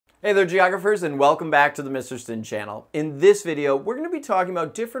Hey there geographers, and welcome back to the Mr. Sinn channel. In this video, we're going to be talking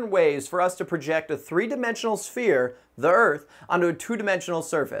about different ways for us to project a three-dimensional sphere, the Earth, onto a two-dimensional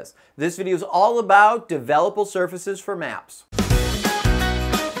surface. This video is all about developable surfaces for maps.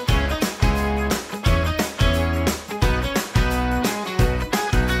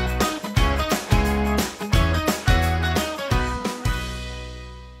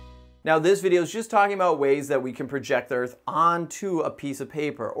 Now this video is just talking about ways that we can project the Earth onto a piece of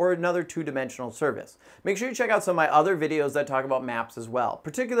paper or another two-dimensional surface. Make sure you check out some of my other videos that talk about maps as well,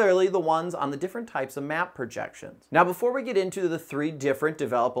 particularly the ones on the different types of map projections. Now before we get into the three different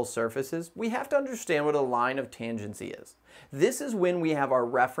developable surfaces, we have to understand what a line of tangency is. This is when we have our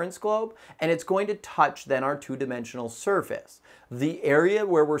reference globe and it's going to touch then our two-dimensional surface. The area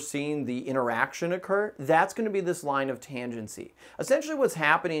where we're seeing the interaction occur, that's going to be this line of tangency. Essentially what's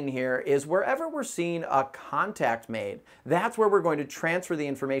happening here is wherever we're seeing a contact made, that's where we're going to transfer the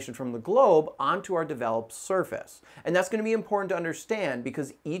information from the globe onto our developed surface. And that's going to be important to understand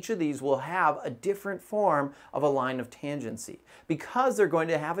because each of these will have a different form of a line of tangency because they're going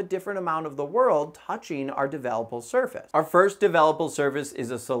to have a different amount of the world touching our developable surface. Our first developable surface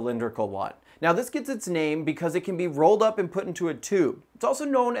is a cylindrical one. Now this gets its name because it can be rolled up and put into a tube. It's also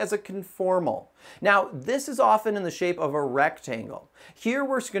known as a conformal. Now this is often in the shape of a rectangle. Here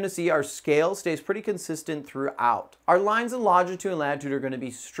we're going to see our scale stays pretty consistent throughout. Our lines in longitude and latitude are going to be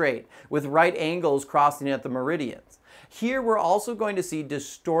straight with right angles crossing at the meridians. Here we're also going to see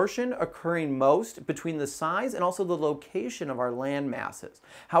distortion occurring most between the size and also the location of our land masses.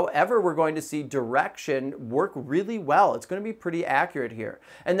 However, we're going to see direction work really well. It's going to be pretty accurate here.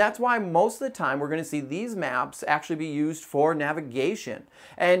 And that's why most of the time we're going to see these maps actually be used for navigation.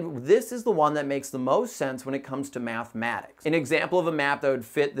 And this is the one that makes the most sense when it comes to mathematics. An example of a map that would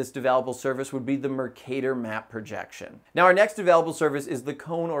fit this developable surface would be the Mercator map projection. Now our next developable surface is the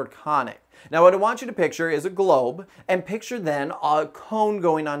cone or conic. Now what I want you to picture is a globe, and picture then a cone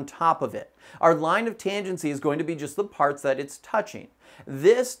going on top of it. Our line of tangency is going to be just the parts that it's touching.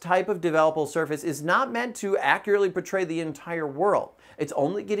 This type of developable surface is not meant to accurately portray the entire world. It's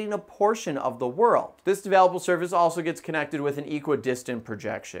only getting a portion of the world. This developable surface also gets connected with an equidistant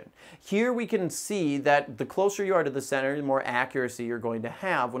projection. Here we can see that the closer you are to the center, the more accuracy you're going to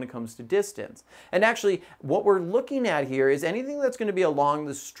have when it comes to distance. And actually, what we're looking at here is anything that's going to be along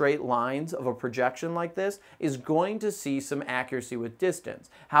the straight lines of a projection like this is going to see some accuracy with distance.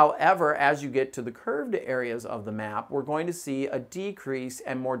 However, as you get to the curved areas of the map, we're going to see a decrease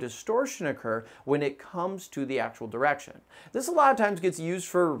and more distortion occur when it comes to the actual direction. This a lot of times gets used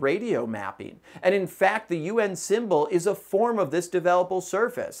for radio mapping. And in fact, the UN symbol is a form of this developable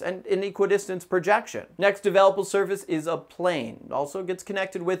surface and an equidistance projection. Next developable surface is a plane. It also gets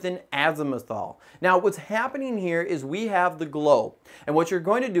connected with an azimuthal. Now what's happening here is we have the globe. And what you're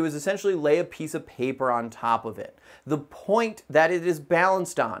going to do is essentially lay a piece of paper on top of it. The point that it is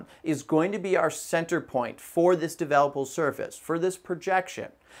balanced on is going to be our center point for this developable surface, for this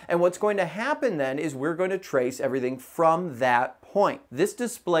projection. And what's going to happen then is we're going to trace everything from that point. This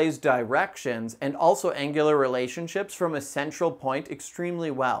displays directions and also angular relationships from a central point extremely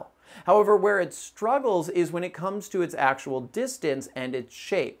well. However, where it struggles is when it comes to its actual distance and its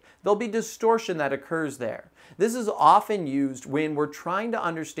shape. There'll be distortion that occurs there. This is often used when we're trying to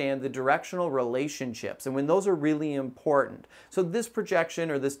understand the directional relationships and when those are really important. So this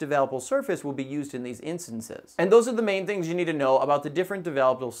projection or this developable surface will be used in these instances. And those are the main things you need to know about the different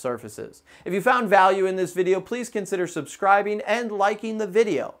developable surfaces. If you found value in this video, please consider subscribing and liking the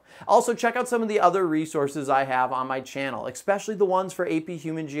video. Also, check out some of the other resources I have on my channel, especially the ones for AP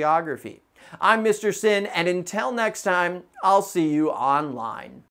Human Geography. I'm Mr. Sinn, and until next time, I'll see you online.